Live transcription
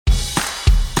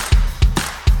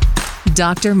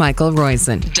Dr. Michael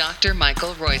Roizen. Dr.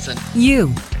 Michael Roizen.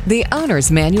 You, the Owner's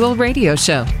Manual Radio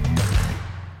Show.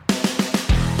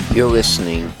 You're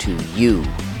listening to You,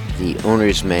 the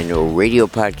Owner's Manual Radio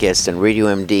Podcast on Radio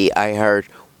MD, iHeart,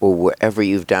 or wherever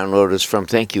you've downloaded us from.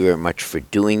 Thank you very much for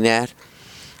doing that.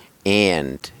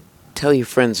 And tell your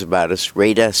friends about us,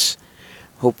 rate us.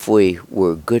 Hopefully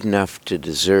we're good enough to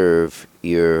deserve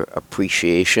your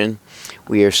appreciation.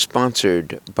 We are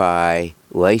sponsored by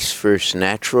Life First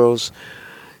Naturals.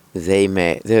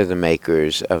 They're the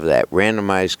makers of that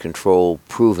randomized control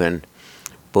proven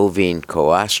bovine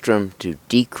colostrum to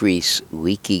decrease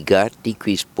leaky gut,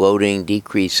 decrease bloating,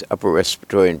 decrease upper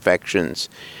respiratory infections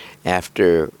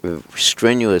after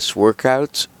strenuous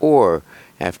workouts or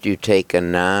after you take a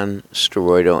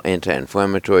non-steroidal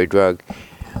anti-inflammatory drug,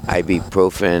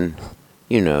 ibuprofen,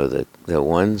 you know the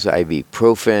ones,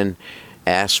 ibuprofen,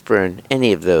 aspirin,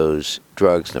 any of those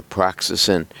drugs,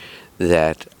 naproxen,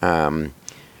 that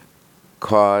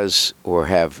cause or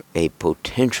have a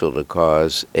potential to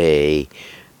cause a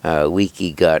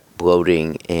leaky gut,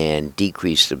 bloating, and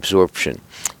decreased absorption.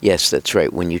 Yes, that's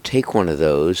right. When you take one of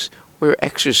those, or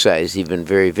exercise even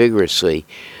very vigorously,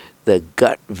 the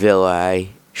gut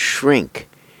villi shrink,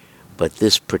 but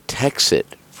this protects it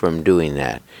from doing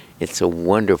that. It's a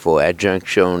wonderful adjunct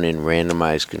shown in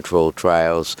randomized controlled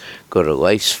trials. Go to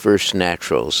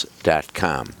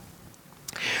lifesfirstnaturals.com.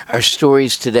 Our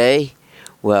stories today,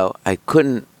 well, I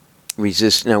couldn't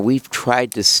resist. Now, we've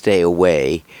tried to stay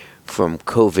away from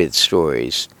COVID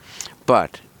stories,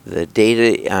 but the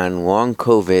data on long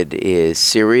COVID is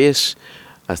serious.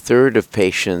 A third of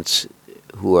patients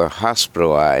who are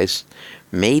hospitalized,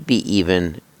 maybe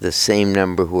even the same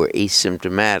number who are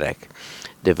asymptomatic,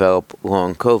 develop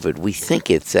long COVID. We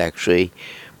think it's actually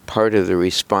part of the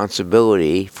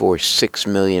responsibility for 6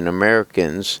 million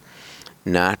Americans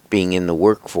not being in the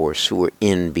workforce who were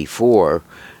in before.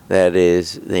 That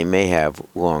is, they may have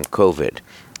long COVID.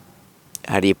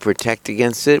 How do you protect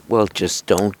against it? Well, just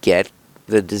don't get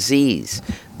the disease.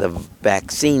 The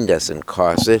vaccine doesn't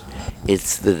cause it.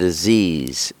 It's the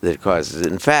disease that causes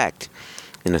it. In fact,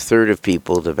 in a third of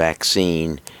people, the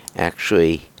vaccine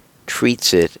actually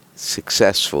treats it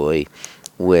successfully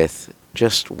with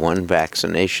just one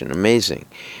vaccination. Amazing.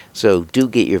 So do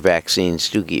get your vaccines,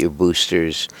 do get your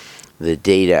boosters. The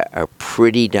data are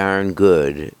pretty darn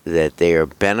good that they are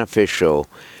beneficial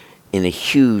in a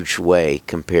huge way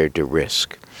compared to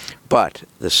risk. But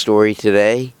the story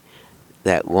today,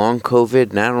 that long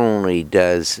COVID, not only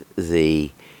does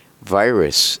the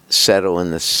virus settle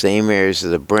in the same areas of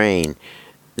the brain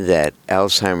that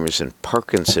Alzheimer's and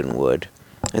Parkinson would,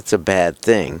 that's a bad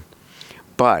thing,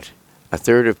 but a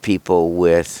third of people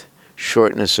with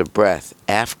shortness of breath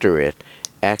after it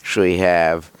actually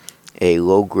have a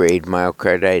low-grade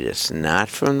myocarditis, not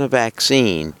from the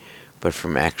vaccine, but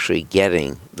from actually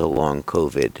getting the long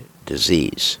COVID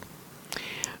disease.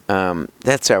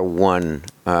 That's our one,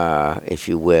 if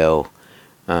you will,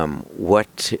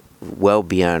 what well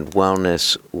beyond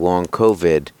wellness, long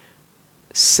COVID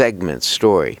segment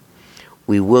story.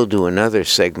 We will do another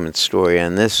segment story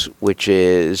on this, which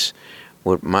is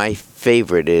what my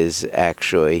favorite is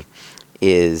actually,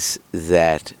 is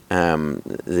that not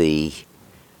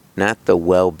the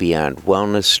well beyond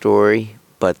wellness story,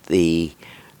 but the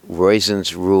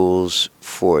Roizen's rules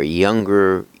for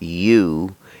younger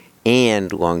you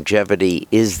and longevity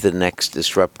is the next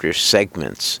disruptor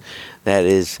segments. That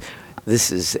is,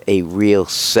 this is a real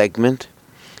segment,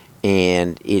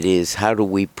 and it is how do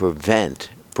we prevent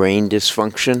brain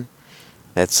dysfunction.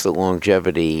 That's the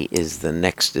longevity is the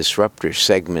next disruptor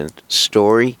segment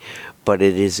story, but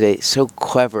it is so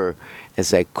clever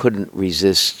as I couldn't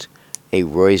resist a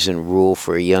Roizen rule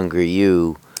for a younger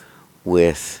you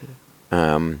with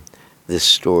this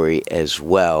story as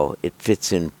well. It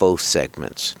fits in both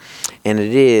segments. And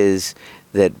it is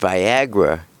that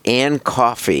Viagara and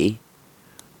coffee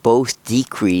both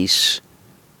decrease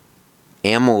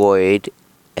amyloid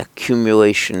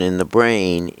accumulation in the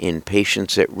brain in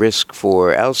patients at risk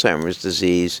for Alzheimer's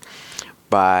disease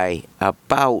by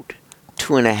about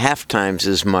 2.5 times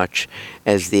as much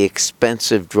as the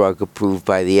expensive drug approved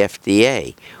by the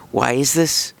FDA. Why is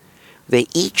this? They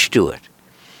each do it.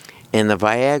 And the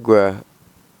Viagara,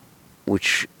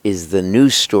 which is the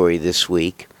news story this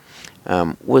week,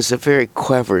 was a very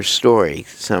clever story.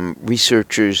 Some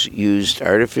researchers used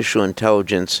artificial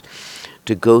intelligence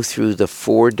to go through the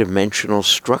 4-dimensional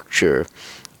structure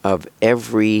of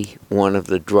every one of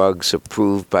the drugs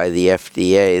approved by the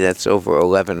FDA. That's over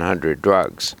 1,100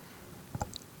 drugs.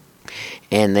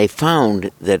 And they found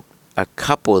that a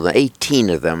couple, 18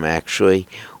 of them actually,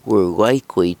 were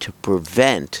likely to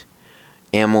prevent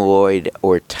amyloid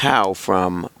or tau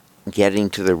from getting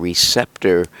to the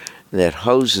receptor that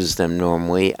hoses them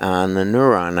normally on the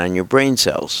neuron, on your brain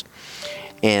cells.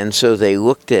 And so they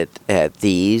looked at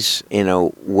these in a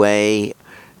way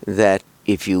that,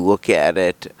 if you look at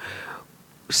it,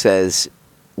 says,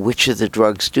 which of the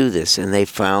drugs do this? And they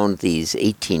found these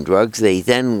 18 drugs. They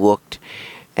then looked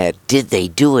at, did they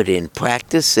do it in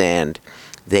practice? And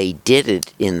they did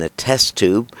it in the test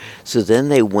tube. So then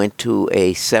they went to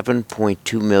a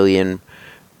 7.2 million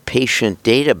patient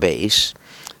database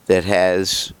that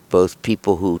has both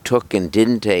people who took and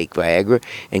didn't take Viagra.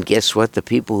 And guess what? The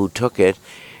people who took it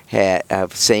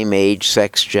have same age,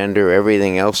 sex, gender,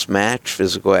 everything else matched,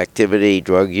 physical activity,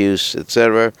 drug use,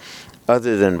 etc.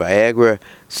 Other than Viagra,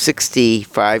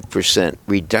 65%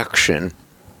 reduction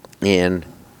in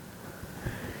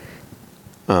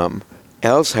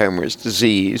Alzheimer's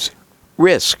disease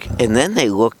risk. And then they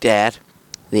looked at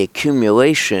the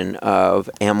accumulation of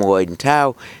amyloid and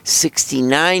tau,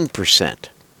 69%.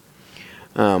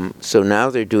 So now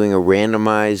they're doing a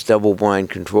randomized double-blind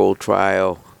controlled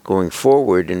trial going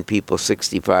forward in people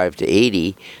 65 to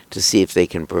 80 to see if they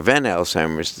can prevent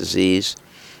Alzheimer's disease,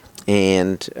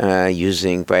 and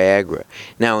using Viagra.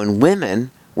 Now in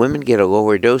women get a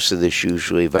lower dose of this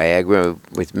usually, Viagra.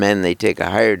 With men, they take a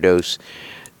higher dose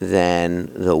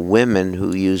than the women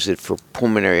who use it for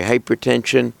pulmonary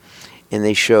hypertension, and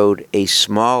they showed a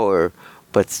smaller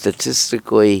but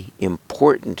statistically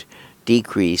important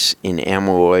decrease in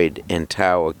amyloid and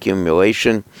tau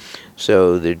accumulation.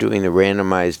 So they're doing the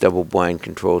randomized double-blind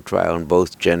controlled trial in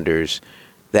both genders.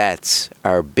 That's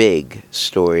our big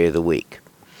story of the week.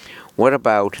 What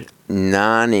about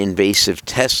non-invasive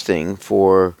testing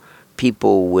for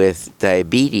people with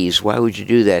diabetes? Why would you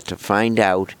do that? To find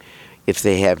out if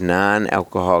they have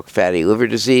non-alcoholic fatty liver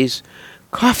disease?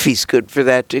 Coffee's good for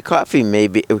that too. Coffee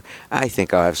maybe. I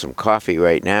think I'll have some coffee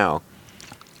right now.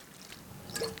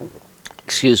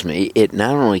 Excuse me. It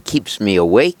not only keeps me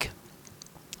awake,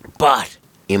 but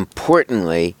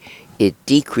importantly, it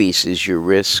decreases your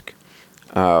risk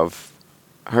of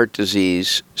heart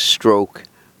disease, stroke,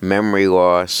 memory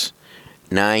loss,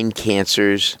 9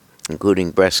 cancers,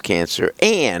 including breast cancer,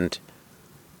 and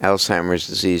Alzheimer's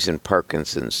disease and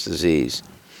Parkinson's disease.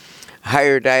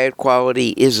 Higher diet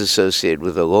quality is associated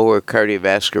with a lower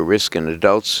cardiovascular risk in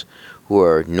adults who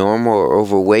are normal or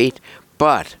overweight,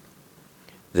 but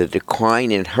the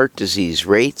decline in heart disease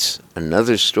rates,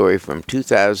 another story from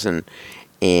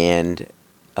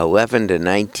 2011 to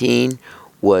 19,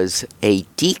 was a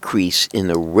decrease in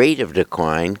the rate of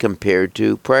decline compared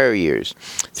to prior years.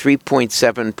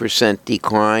 3.7%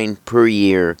 decline per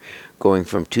year going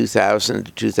from 2000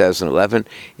 to 2011.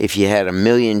 If you had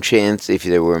if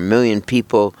there were 1 million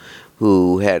people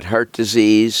who had heart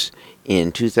disease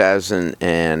in 2000,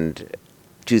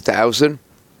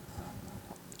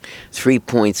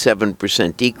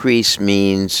 3.7% decrease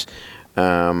means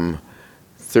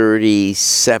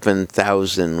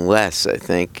 37,000 less, I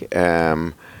think.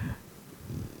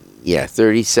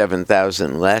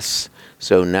 37,000 less.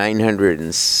 So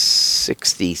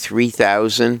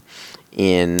 963,000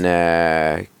 in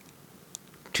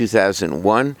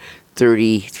 2001,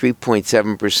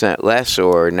 33.7% less,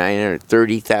 or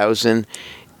 930,000.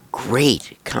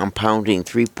 Great, compounding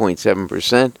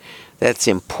 3.7%. That's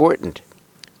important.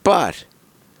 But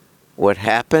what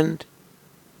happened?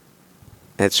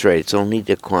 That's right, it's only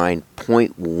declined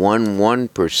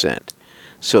 0.11%.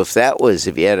 So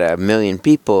if you had 1 million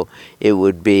people, it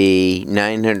would be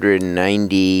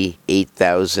 990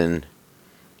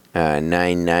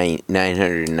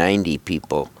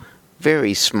 people.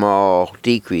 Very small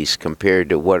decrease compared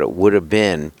to what it would have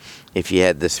been if you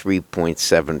had the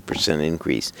 3.7%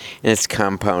 increase. And it's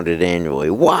compounded annually.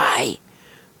 Why?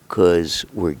 Because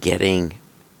we're getting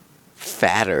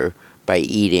fatter by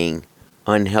eating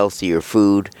unhealthier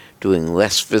food, doing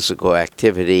less physical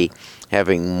activity,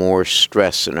 having more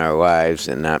stress in our lives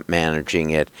and not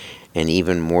managing it, and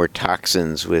even more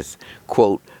toxins with,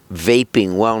 quote,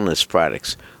 vaping wellness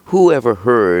products. Who ever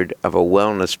heard of a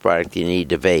wellness product you need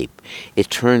to vape? It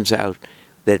turns out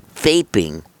that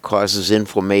vaping causes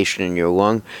inflammation in your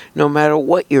lung, no matter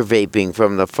what you're vaping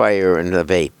from the fire and the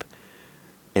vape.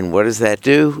 And what does that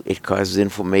do? It causes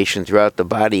inflammation throughout the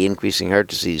body, increasing heart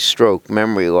disease, stroke,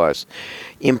 memory loss,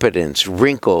 impotence,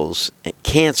 wrinkles,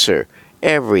 cancer,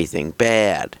 everything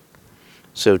bad.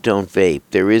 So don't vape.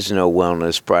 There is no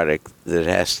wellness product that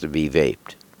has to be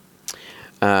vaped.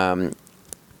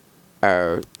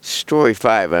 Our story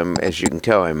 5, as you can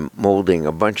tell, I'm molding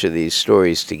a bunch of these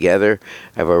stories together.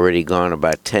 I've already gone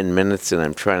about 10 minutes, and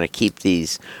I'm trying to keep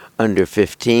these under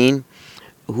 15.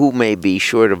 who may be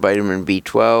short of vitamin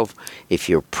B12, if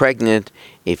you're pregnant,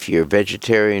 if you're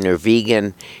vegetarian or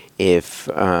vegan, if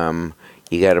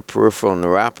you got a peripheral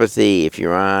neuropathy, if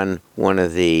you're on one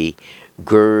of the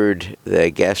GERD,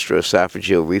 the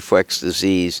gastroesophageal reflux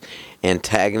disease,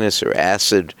 antagonists or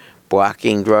acid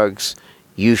blocking drugs,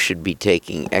 you should be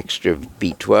taking extra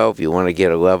B12. You want to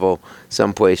get a level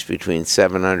someplace between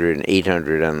 700 and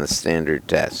 800 on the standard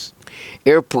test.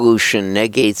 Air pollution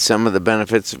negates some of the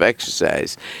benefits of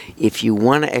exercise. If you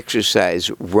want to exercise,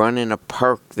 run in a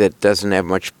park that doesn't have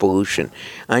much pollution.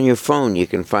 On your phone, you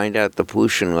can find out the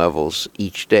pollution levels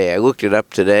each day. I looked it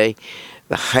up today.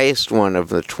 The highest one of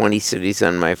the 20 cities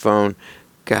on my phone,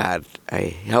 God,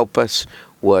 help us,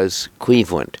 was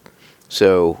Cleveland.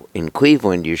 So in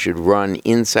Cleveland, you should run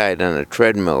inside on a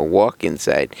treadmill, walk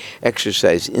inside,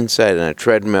 exercise inside on a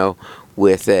treadmill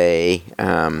with a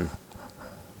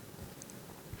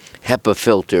HEPA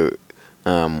filter,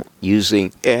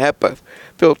 using a HEPA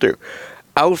filter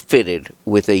outfitted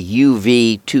with a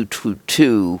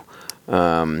UV222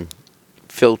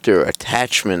 filter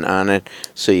attachment on it,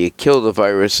 so you kill the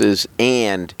viruses,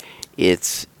 and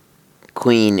it's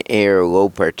clean air, low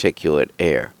particulate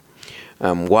air.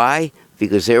 Why?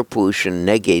 Because air pollution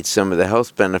negates some of the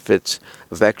health benefits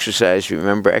of exercise.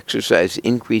 Remember, exercise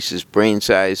increases brain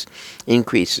size,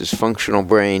 increases functional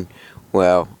brain.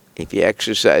 Well, if you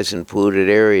exercise in polluted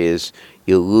areas,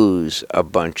 you lose a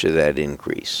bunch of that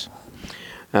increase.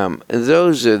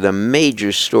 Those are the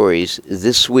major stories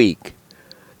this week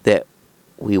that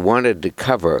we wanted to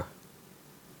cover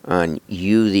on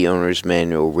You, the Owner's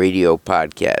Manual radio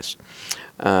podcast.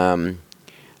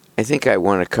 I think I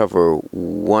want to cover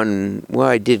one. Well,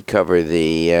 I did cover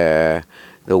the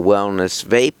wellness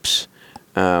vapes,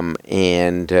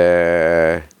 and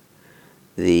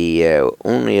the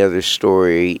only other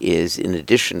story is, in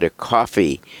addition to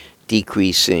coffee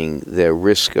decreasing the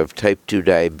risk of type 2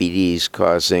 diabetes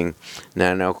causing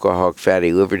non-alcoholic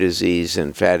fatty liver disease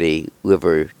and fatty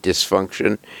liver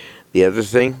dysfunction, the other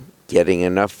thing, getting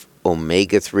enough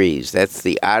omega-3s. That's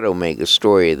the odd omega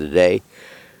story of the day.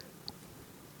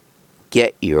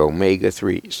 Get your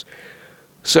omega-3s.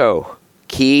 So,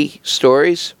 key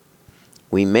stories,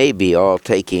 we may be all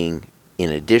taking, in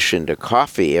addition to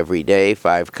coffee every day,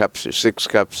 5 cups or 6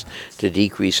 cups to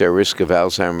decrease our risk of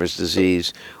Alzheimer's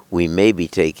disease. We may be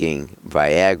taking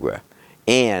Viagra.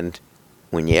 And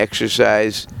when you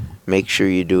exercise, make sure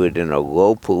you do it in a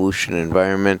low pollution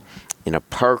environment, in a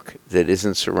park that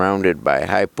isn't surrounded by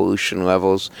high pollution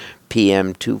levels,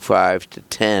 PM2.5 to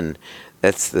 10.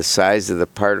 That's the size of the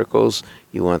particles.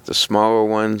 You want the smaller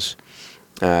ones.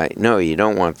 No, you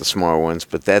don't want the smaller ones,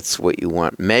 but that's what you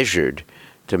want measured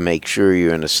to make sure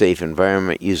you're in a safe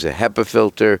environment. Use a HEPA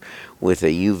filter with a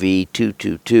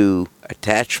UV222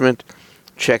 attachment.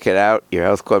 Check it out. Your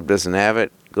health club doesn't have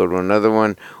it. Go to another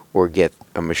one or get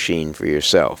a machine for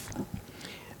yourself.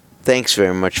 Thanks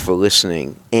very much for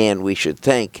listening. And we should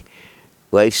thank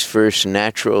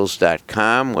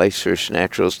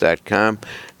lifesfirstnaturals.com,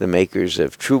 the makers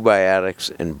of True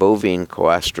Biotics and bovine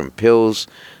colostrum pills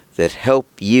that help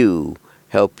you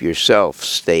help yourself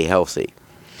stay healthy.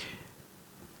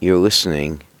 You're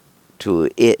listening to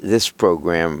this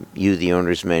program, You, the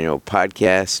Owner's Manual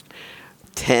podcast,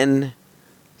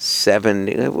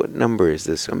 1070. What number is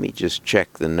this? Let me just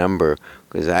check the number,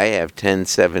 because I have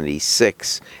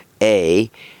 1076A.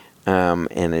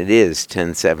 And it is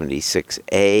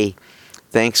 1076A.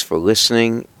 Thanks for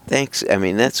listening. Thanks. I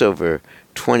mean, that's over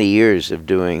 20 years of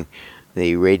doing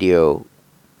the radio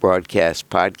broadcast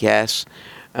podcasts.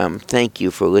 Thank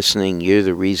you for listening. You're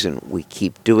the reason we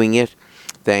keep doing it.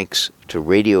 Thanks to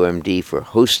Radio MD for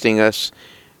hosting us,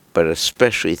 but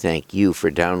especially thank you for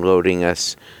downloading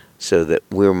us so that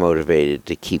we're motivated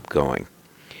to keep going.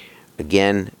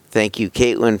 Again, thank you,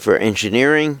 Caitlin, for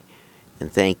engineering.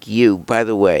 And thank you. By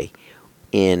the way,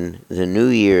 in the new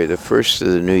year, the first of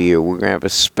the new year, we're going to have a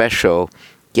special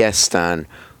guest on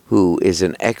who is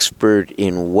an expert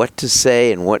in what to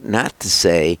say and what not to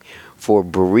say for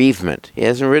bereavement. He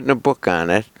hasn't written a book on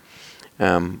it,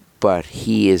 but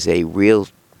he is a real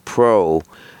pro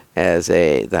as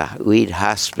the lead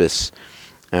hospice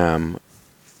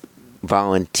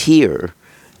volunteer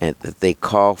that they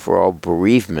call for all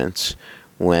bereavements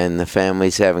when the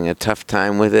family's having a tough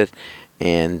time with it.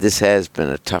 And this has been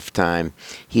a tough time.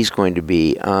 He's going to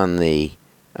be on the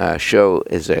show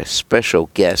as a special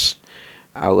guest.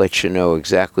 I'll let you know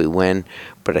exactly when,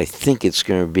 but I think it's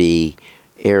going to be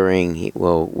airing.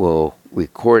 We'll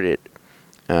record it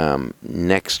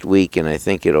next week, and I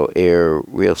think it'll air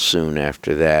real soon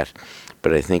after that.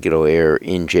 But I think it'll air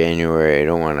in January. I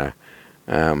don't want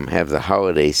to have the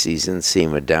holiday season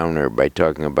seem a downer by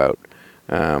talking about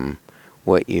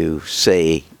what you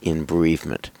say in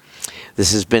bereavement.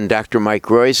 This has been Dr. Mike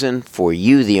Roizen for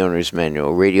You, the Owner's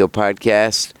Manual Radio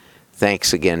Podcast.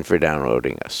 Thanks again for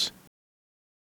downloading us.